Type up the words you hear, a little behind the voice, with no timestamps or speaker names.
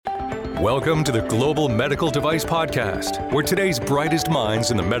Welcome to the Global Medical Device Podcast, where today's brightest minds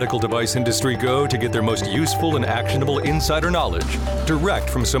in the medical device industry go to get their most useful and actionable insider knowledge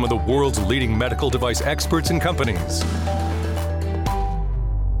direct from some of the world's leading medical device experts and companies.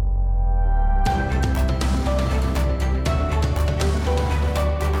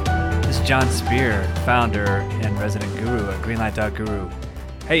 This is John Spear, founder and resident guru at Greenlight.Guru.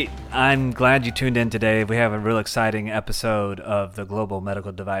 Hey, I'm glad you tuned in today. We have a real exciting episode of the Global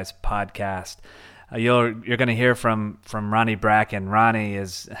Medical Device Podcast. You're going to hear from Ronnie Bracken. Ronnie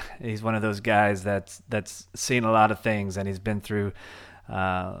he's one of those guys that's seen a lot of things, and he's been through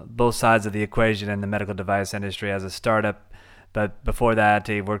both sides of the equation in the medical device industry as a startup. But before that,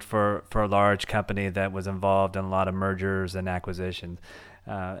 he worked for a large company that was involved in a lot of mergers and acquisitions.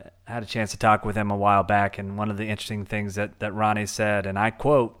 I had a chance to talk with him a while back, and one of the interesting things that Ronnie said, and I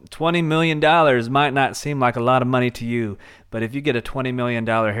quote, $20 million might not seem like a lot of money to you, but if you get a $20 million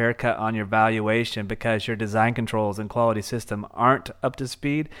haircut on your valuation because your design controls and quality system aren't up to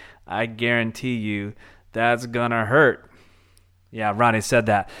speed, I guarantee you that's going to hurt. Yeah, Ronnie said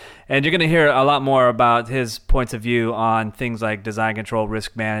that. And you're going to hear a lot more about his points of view on things like design control,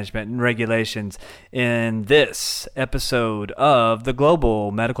 risk management, and regulations in this episode of the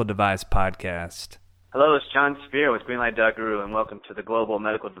Global Medical Device Podcast. Hello, it's John Spear with Greenlight.Guru, and welcome to the Global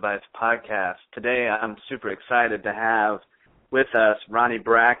Medical Device Podcast. Today, I'm super excited to have with us Ronnie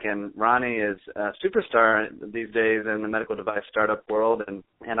Bracken. Ronnie is a superstar these days in the medical device startup world, and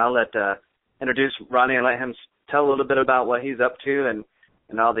I'll introduce Ronnie and let him tell a little bit about what he's up to and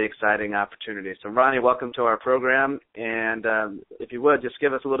all the exciting opportunities. So, Ronnie, welcome to our program. And if you would, just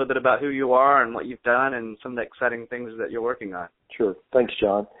give us a little bit about who you are and what you've done and some of the exciting things that you're working on. Sure. Thanks,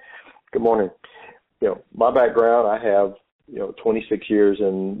 John. Good morning. My background, I have 26 years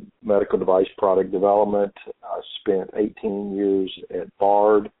in medical device product development. I spent 18 years at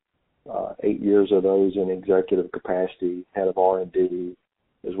Bard, 8 years of those in executive capacity, head of R&D,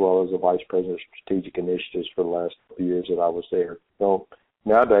 as well as the Vice President of Strategic Initiatives for the last few years that I was there. So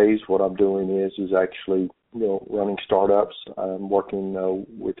nowadays what I'm doing is actually, running startups. I'm working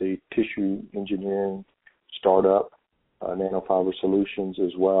with a tissue engineering startup, Nanofiber Solutions,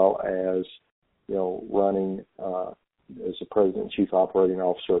 as well as, running as the President and Chief Operating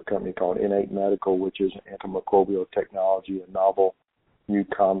Officer of a company called Innate Medical, which is antimicrobial technology, a novel new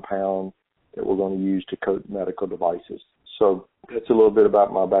compound that we're going to use to coat medical devices. So that's a little bit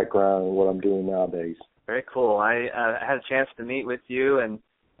about my background and what I'm doing nowadays. Very cool. I had a chance to meet with you and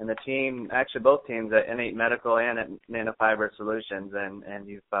the team, actually both teams at Innate Medical and at Nanofiber Solutions, and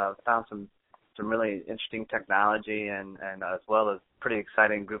you've found some really interesting technology and as well as pretty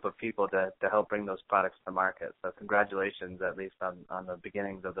exciting group of people to help bring those products to market. So congratulations, at least on the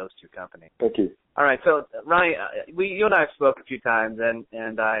beginnings of those two companies. Thank you. All right, so Ronnie, you and I have spoke a few times,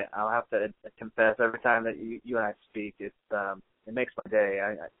 and I'll have to confess, every time that you and I speak, it makes my day.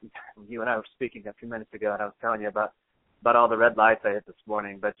 You and I were speaking a few minutes ago, and I was telling you about all the red lights I hit this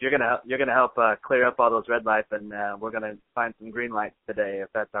morning. But you're gonna help clear up all those red lights, and we're gonna find some green lights today, if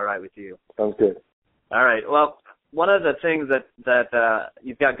that's all right with you. Sounds good. All right. Well, one of the things that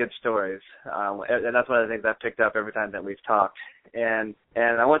you've got good stories, and that's one of the things I've picked up every time that we've talked. And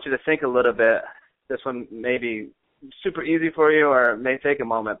I want you to think a little bit. This one may be super easy for you, or it may take a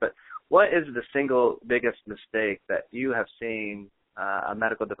moment. But what is the single biggest mistake that you have seen a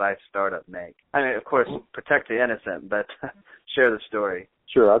medical device startup make? I mean, of course, protect the innocent, but share the story.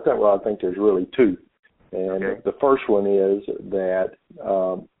 Sure. I think there's really two. And okay. The first one is that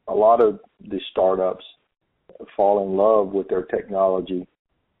a lot of the startups fall in love with their technology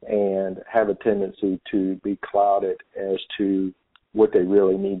and have a tendency to be clouded as to what they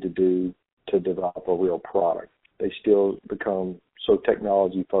really need to do to develop a real product. They still become so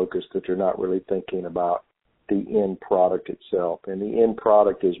technology focused that they're not really thinking about the end product itself. And the end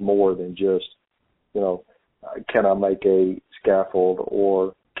product is more than just, can I make a scaffold,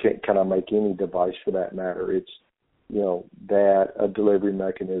 or can I make any device for that matter? It's, that a delivery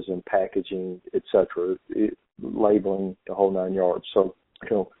mechanism, packaging, etc., labeling, the whole 9 yards. So,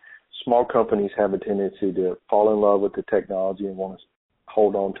 small companies have a tendency to fall in love with the technology and want to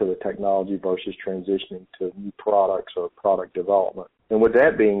hold on to the technology versus transitioning to new products or product development. And with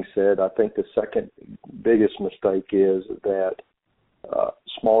that being said, I think the second biggest mistake is that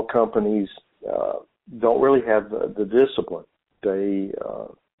small companies don't really have the discipline. They,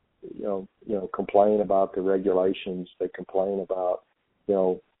 complain about the regulations. They complain about,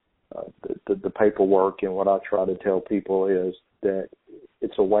 the paperwork. And what I try to tell people is that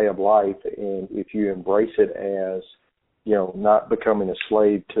it's a way of life, and if you embrace it as, not becoming a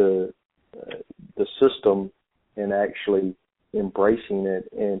slave to the system and actually embracing it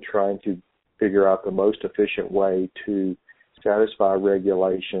and trying to figure out the most efficient way to satisfy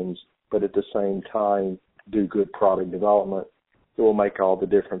regulations, but at the same time do good product development, it will make all the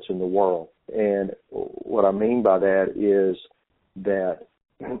difference in the world. And what I mean by that is that,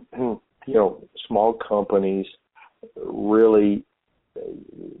 small companies really,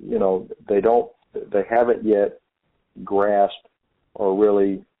 they haven't yet grasped or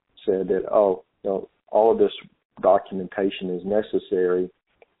really said that, all of this documentation is necessary,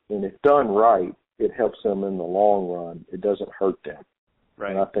 and if done right, it helps them in the long run. It doesn't hurt them.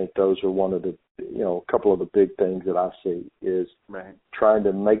 Right. And I think those are one of the, a couple of the big things that I see is right. trying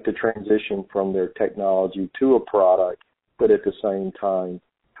to make the transition from their technology to a product, but at the same time,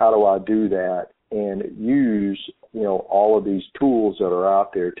 how do I do that and use, all of these tools that are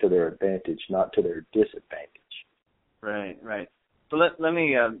out there to their advantage, not to their disadvantage. Right. So let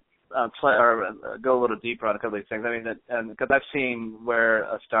me go a little deeper on a couple of these things. I mean, because I've seen where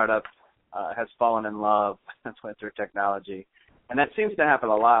a startup has fallen in love with their technology, and that seems to happen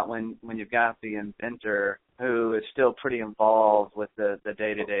a lot when you've got the inventor who is still pretty involved with the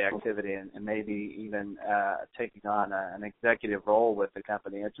day-to-day activity and maybe even taking on an executive role with the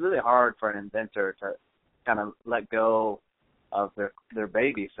company. It's really hard for an inventor to kind of let go of their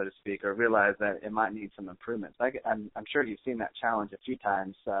baby, so to speak, or realize that it might need some improvements. I'm sure you've seen that challenge a few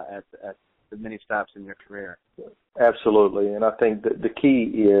times at the many stops in your career. Absolutely, and I think that the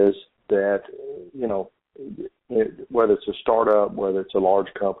key is that, whether it's a startup, whether it's a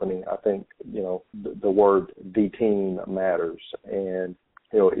large company, I think, the word "the team" matters. And,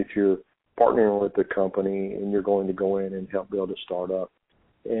 if you're partnering with the company and you're going to go in and help build a startup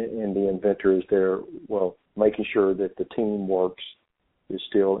and the inventor is there, well, making sure that the team works is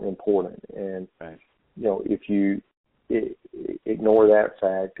still important. And, right. If you ignore that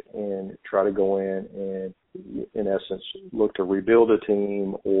fact and try to go in and, in essence, look to rebuild a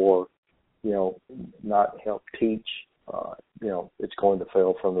team or, not help teach, it's going to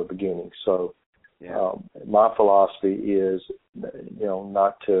fail from the beginning. So my philosophy is,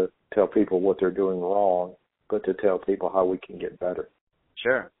 not to tell people what they're doing wrong, but to tell people how we can get better.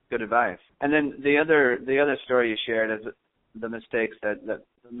 Sure. Good advice. And then the other story you shared is the mistakes that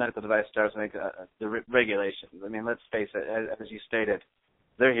medical device startups make, the regulations. I mean, let's face it, as you stated,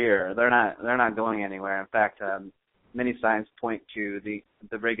 they're here. They're not going anywhere. In fact, many signs point to the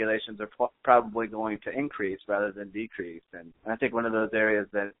regulations are probably going to increase rather than decrease. And I think one of those areas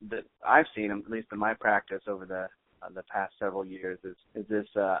that I've seen, at least in my practice over the past several years, is this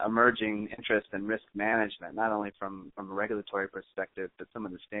emerging interest in risk management, not only from a regulatory perspective, but some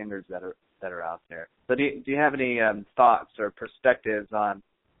of the standards that are out there. So do you have any thoughts or perspectives on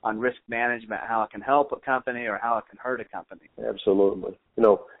risk management, how it can help a company or how it can hurt a company? Absolutely.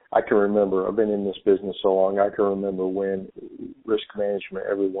 I can remember, I've been in this business so long, I can remember when risk management,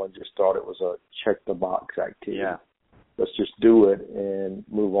 everyone just thought it was a check-the-box activity. Yeah. Let's just do it and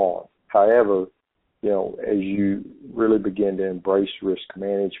move on. However, as you really begin to embrace risk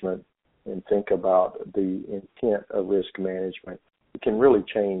management and think about the intent of risk management, it can really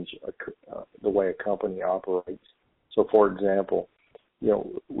change the way a company operates. So, for example,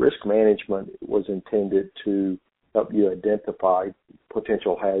 risk management was intended to help you identify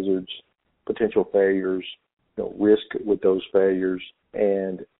potential hazards, potential failures, risk with those failures,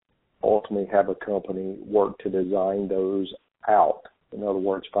 and ultimately have a company work to design those out. In other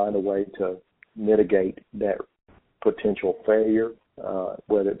words, find a way to mitigate that potential failure,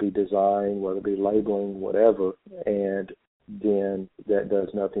 whether it be design, whether it be labeling, whatever, and then that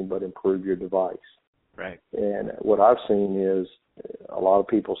does nothing but improve your device. Right. And what I've seen is a lot of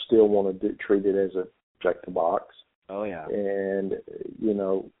people still want to treat it as a check-the-box. Oh, yeah. And,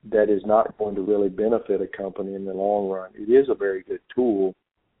 that is not going to really benefit a company in the long run. It is a very good tool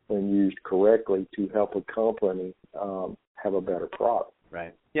when used correctly to help a company have a better product.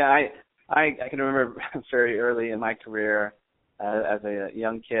 Right. Yeah, I can remember very early in my career as a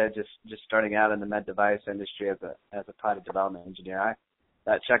young kid, just starting out in the med device industry as a product development engineer.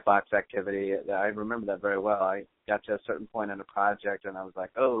 That checkbox activity, I remember that very well. I got to a certain point in a project, and I was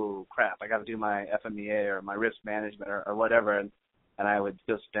like, oh, crap, I got to do my FMEA or my risk management or whatever, and I would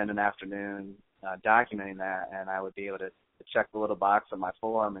go spend an afternoon documenting that, and I would be able to check the little box on my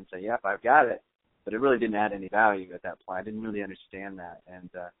form and say, yep, I've got it. But it really didn't add any value at that point. I didn't really understand that. And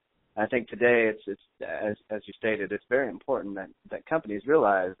I think today, it's as you stated, it's very important that companies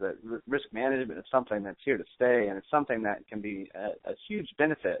realize that risk management is something that's here to stay, and it's something that can be a huge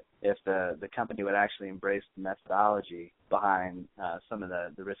benefit if the company would actually embrace the methodology behind some of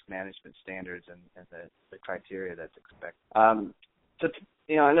the risk management standards and the criteria that's expected. So,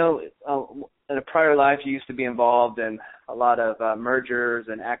 I know in a prior life, you used to be involved in a lot of mergers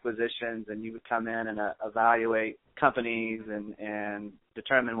and acquisitions, and you would come in and evaluate companies and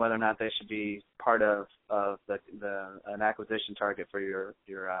determine whether or not they should be part of an acquisition target for your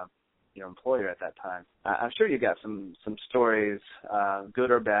employer at that time. I'm sure you got some stories,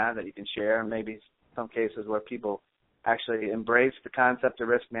 good or bad, that you can share. Maybe some cases where people actually embraced the concept of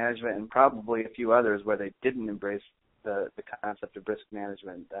risk management, and probably a few others where they didn't embrace the concept of risk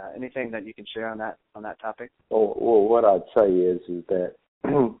management. Anything that you can share on that topic? Well, what I'd say is that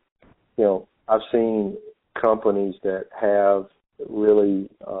I've seen companies that have really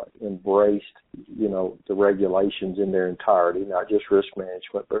embraced the regulations in their entirety, not just risk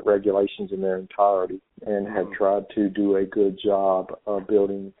management, but regulations in their entirety, and have tried to do a good job of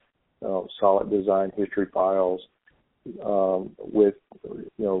building solid design history files with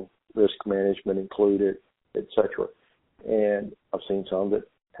risk management included, etc. And I've seen some that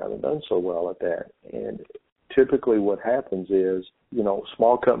haven't done so well at that. And typically what happens is,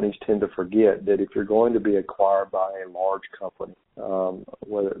 small companies tend to forget that if you're going to be acquired by a large company,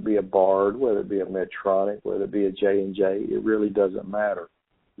 whether it be a Bard, whether it be a Medtronic, whether it be a J&J, it really doesn't matter.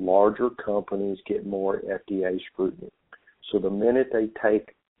 Larger companies get more FDA scrutiny. So the minute they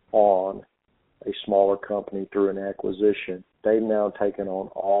take on a smaller company through an acquisition, they've now taken on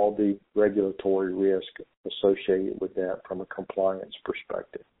all the regulatory risk associated with that from a compliance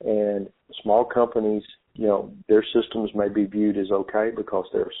perspective. And small companies, their systems may be viewed as okay because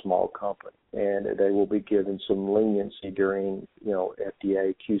they're a small company, and they will be given some leniency during,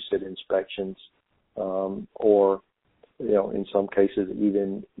 FDA QCIT inspections, or, in some cases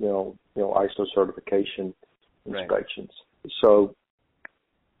even, ISO certification inspections. Right. So,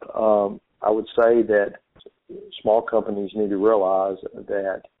 I would say that small companies need to realize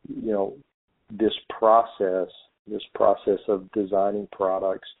that, this process of designing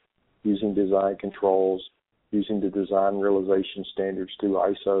products, using design controls, using the design realization standards through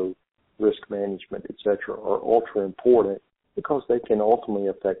ISO, risk management, etc., are ultra important because they can ultimately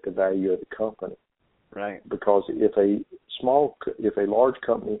affect the value of the company. Right. Because if a large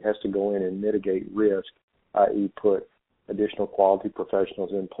company has to go in and mitigate risk, i.e., put additional quality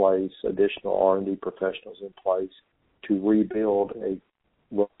professionals in place, additional R&D professionals in place to rebuild a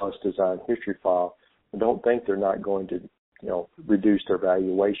robust design history file, I don't think they're not going to, reduce their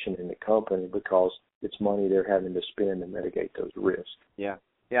valuation in the company because it's money they're having to spend to mitigate those risks. Yeah.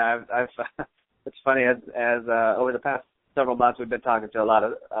 I've it's funny as over the past several months we've been talking to a lot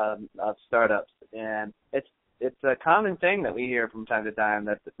of startups, and it's a common thing that we hear from time to time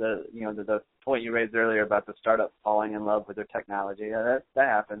that the point you raised earlier about the startup falling in love with their technology, that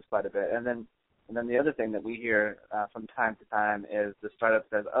happens quite a bit. And then the other thing that we hear from time to time is the startup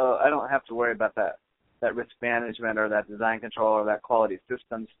says, "Oh, I don't have to worry about that risk management or that design control or that quality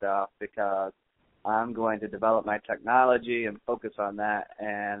system stuff because I'm going to develop my technology and focus on that,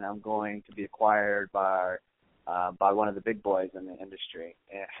 and I'm going to be acquired by one of the big boys in the industry."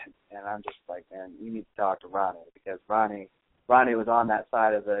 And I'm just like, man, you need to talk to Ronnie, because Ronnie was on that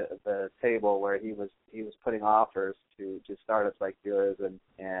side of the table where he was putting offers to startups like yours,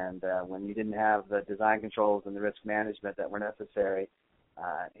 and when you didn't have the design controls and the risk management that were necessary,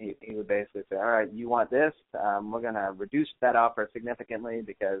 he would basically say, all right, you want this, we're going to reduce that offer significantly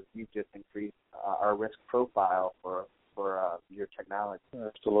because you've just increased our risk profile for your technology.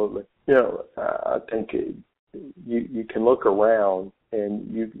 Absolutely. I think you can look around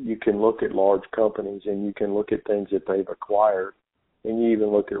and you can look at large companies and you can look at things that they've acquired, and you even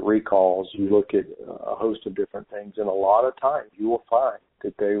look at recalls, you look at a host of different things, and a lot of times you will find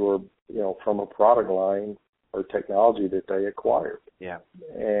that they were, from a product line or technology that they acquired. Yeah.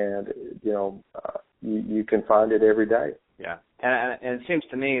 And, you can find it every day. Yeah. And it seems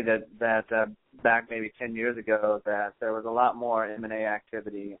to me that back maybe 10 years ago that there was a lot more M&A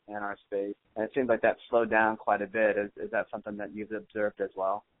activity in our space, and it seems like that slowed down quite a bit. Is that something that you've observed as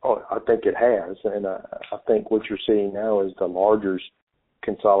well? Oh, I think it has, and I think what you're seeing now is the largers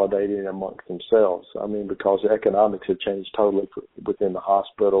consolidating amongst themselves. I mean, because the economics have changed totally within the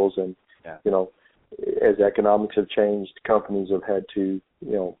hospitals, and, as economics have changed, companies have had to,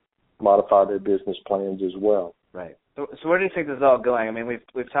 modify their business plans as well. Right. So where do you think this is all going? I mean,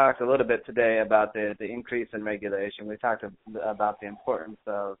 we've talked a little bit today about the increase in regulation. We talked about the importance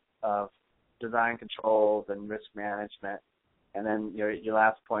of design controls and risk management, and then your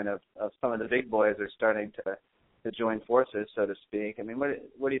last point of some of the big boys are starting to join forces, so to speak. I mean, where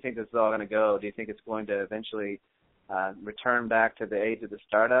do you think this is all going to go? Do you think it's going to eventually return back to the age of the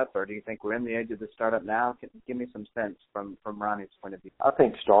startup, or do you think we're in the age of the startup now? Give me some sense from Ronnie's point of view. I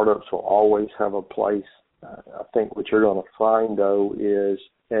think startups will always have a place. I think what you're going to find, though, is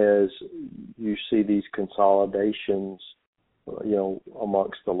as you see these consolidations,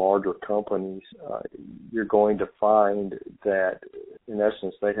 amongst the larger companies, you're going to find that, in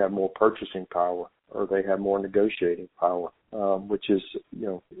essence, they have more purchasing power or they have more negotiating power, which is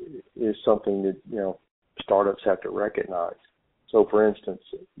something that, startups have to recognize. So, for instance,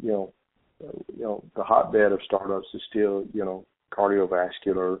 the hotbed of startups is still,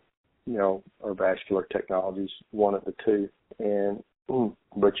 cardiovascular, or vascular technologies, one of the two.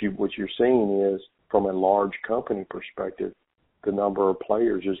 But what you're seeing is, from a large company perspective, the number of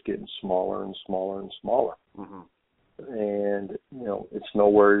players is getting smaller and smaller and smaller. Mm-hmm. And, it's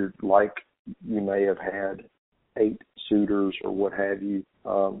nowhere like you may have had 8 suitors or what have you.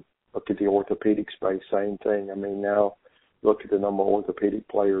 Look at the orthopedic space, same thing. I mean, now look at the number of orthopedic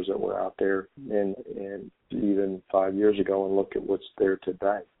players that were out there and even 5 years ago, and look at what's there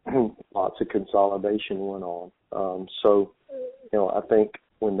today. Lots of consolidation went on. So, I think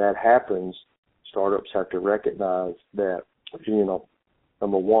when that happens, startups have to recognize that,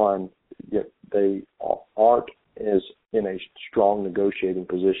 number one, they aren't as in a strong negotiating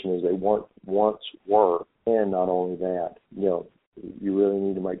position as they once were. And not only that, you really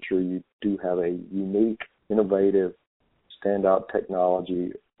need to make sure you do have a unique, innovative, standout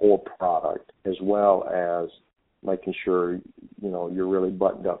technology or product, as well as making sure, you're really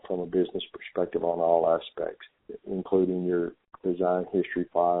buttoned up from a business perspective on all aspects, including your design history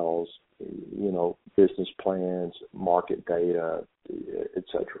files, business plans, market data, et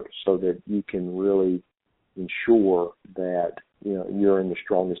cetera, so that you can really ensure that, you're in the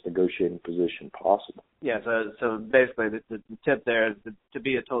strongest negotiating position possible. Yeah, so basically the tip there is to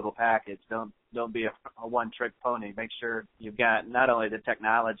be a total package. Don't be a one-trick pony. Make sure you've got not only the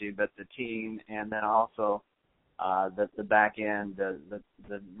technology, but the team, and then also the back end,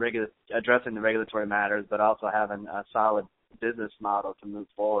 addressing the regulatory matters, but also having a solid business model to move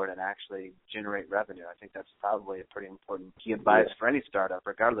forward and actually generate revenue. I think that's probably a pretty important key advice for any startup,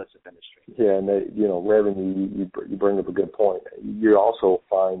 regardless of industry. Yeah, and revenue, you bring up a good point. You also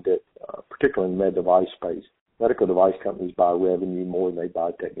find that, particularly in the med device space, medical device companies buy revenue more than they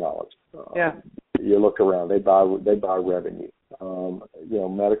buy technology. You look around, they buy revenue.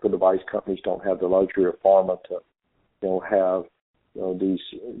 Medical device companies don't have the luxury of pharma to, have these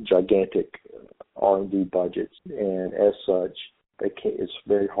gigantic R&D budgets, and as such, it's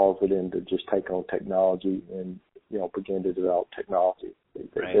very hard for them to just take on technology and begin to develop technology.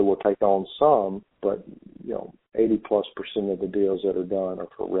 They will take on some, but 80+% of the deals that are done are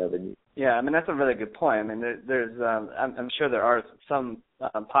for revenue. Yeah, I mean that's a really good point. I mean there's I'm sure there are some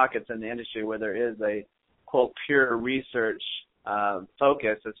pockets in the industry where there is a quote pure research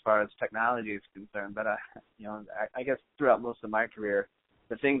focus as far as technology is concerned, but I guess throughout most of my career,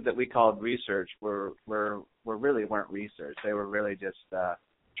 the things that we called research were really weren't research. They were really just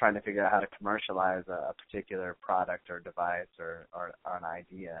trying to figure out how to commercialize a particular product or device or an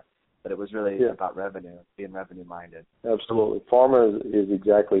idea. But it was really about revenue, being revenue minded. Absolutely. Pharma is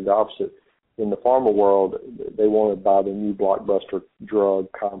exactly the opposite. In the pharma world, they want to buy the new blockbuster drug,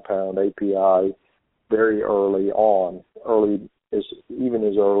 compound, API very early on, even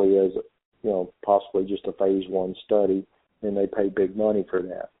as early as possibly just a phase 1 study, and they pay big money for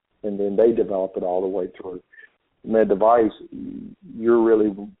that, and then they develop it all the way through. Med device, you're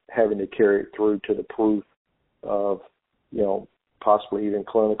really having to carry it through to the proof of possibly even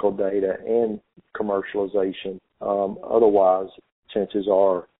clinical data and commercialization. Otherwise, chances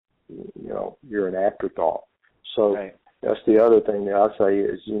are you're an afterthought. So that's the other thing that I say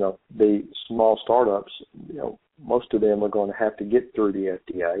is the small startups, most of them are going to have to get through the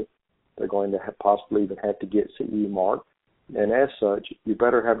FDA. They're going to possibly even have to get CE mark. And as such, you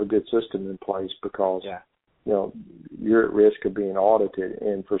better have a good system in place because, you're at risk of being audited.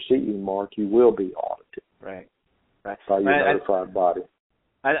 And for CE mark, you will be audited. Right. By your notified body.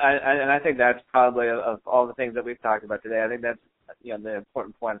 And I think that's probably, of all the things that we've talked about today, I think that's, the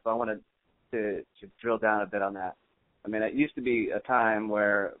important point. So I wanted to drill down a bit on that. I mean, it used to be a time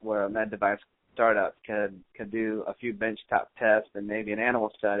where a med device startup could do a few benchtop tests and maybe an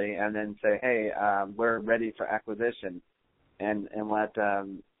animal study and then say, hey, we're ready for acquisition. And what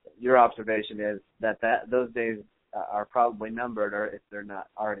your observation is that those days are probably numbered, or if they're not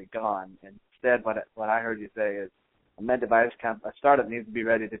already gone. Instead, what I heard you say is a med device a startup needs to be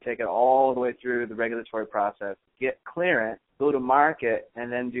ready to take it all the way through the regulatory process, get clearance, go to market,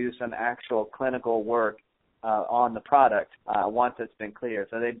 and then do some actual clinical work on the product once it's been cleared.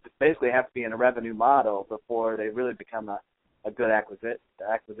 So they basically have to be in a revenue model before they really become a good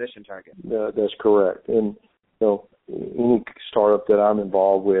acquisition target. Yeah, that's correct. And any startup that I'm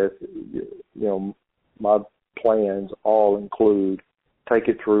involved with, my plans all include take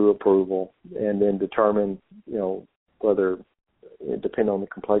it through approval, and then determine, whether, depending on the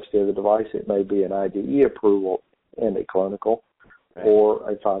complexity of the device, it may be an IDE approval and a clinical, right, or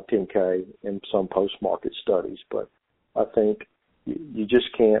a 510K in some post-market studies. But I think you just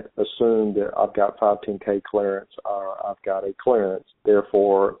can't assume that I've got 510K clearance or I've got a clearance,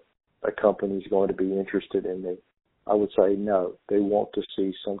 therefore a company is going to be interested in me. I would say no. They want to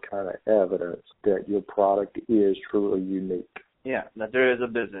see some kind of evidence that your product is truly unique. Yeah, that there is a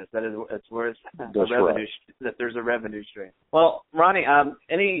business, it's worth a revenue, right, that there's a revenue stream. Well, Ronnie,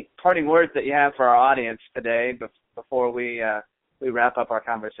 any parting words that you have for our audience today before we wrap up our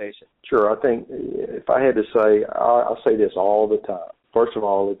conversation? Sure. I think if I had to say, I say this all the time. First of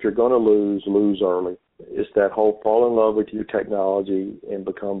all, if you're going to lose early. It's that whole fall in love with your technology and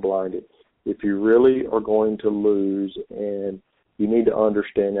become blinded. If you really are going to lose, and you need to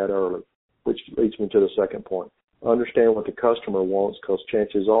understand that early, which leads me to the second point. Understand what the customer wants, because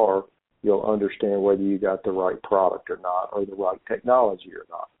chances are you'll understand whether you got the right product or not, or the right technology or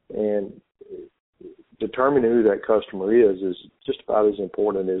not. And determining who that customer is just about as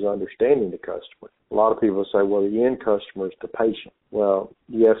important as understanding the customer. A lot of people say, well, the end customer is the patient. Well,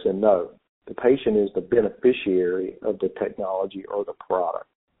 yes and no. The patient is the beneficiary of the technology or the product.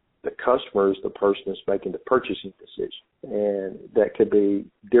 The customer is the person that's making the purchasing decision, and that could be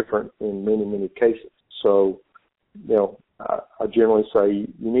different in many, many cases. So, I generally say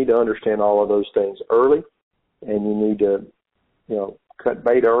you need to understand all of those things early, and you need to, cut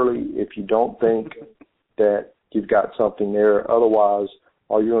bait early if you don't think that you've got something there. Otherwise,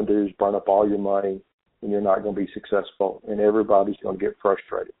 all you're going to do is burn up all your money, and you're not going to be successful, and everybody's going to get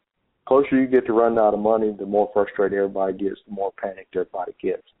frustrated. The closer you get to running out of money, the more frustrated everybody gets, the more panicked everybody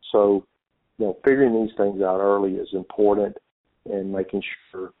gets. So, figuring these things out early is important, and making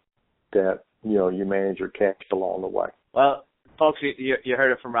sure that, you manage your cash along the way. Well, folks, you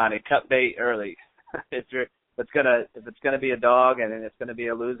heard it from Ronnie. Cut bait early. If it's gonna be a dog and it's gonna be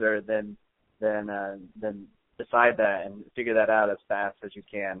a loser, then decide that and figure that out as fast as you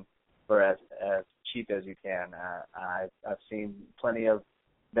can, for as cheap as you can. I've seen plenty of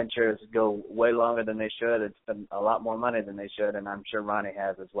ventures go way longer than they should. It's been a lot more money than they should, and I'm sure Ronnie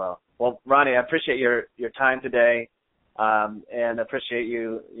has as well. Well, Ronnie, I appreciate your time today, and appreciate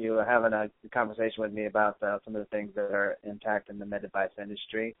you having a conversation with me about some of the things that are impacting the med device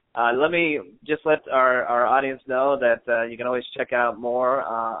industry. Let me just let our audience know that you can always check out more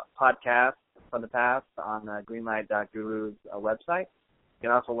podcasts from the past on greenlight.guru's website. You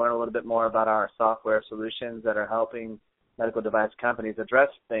can also learn a little bit more about our software solutions that are helping medical device companies address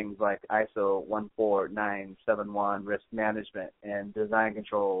things like ISO 14971, risk management, and design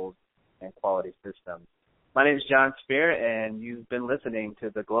controls and quality systems. My name is John Spear, and you've been listening to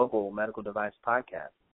the Global Medical Device Podcast.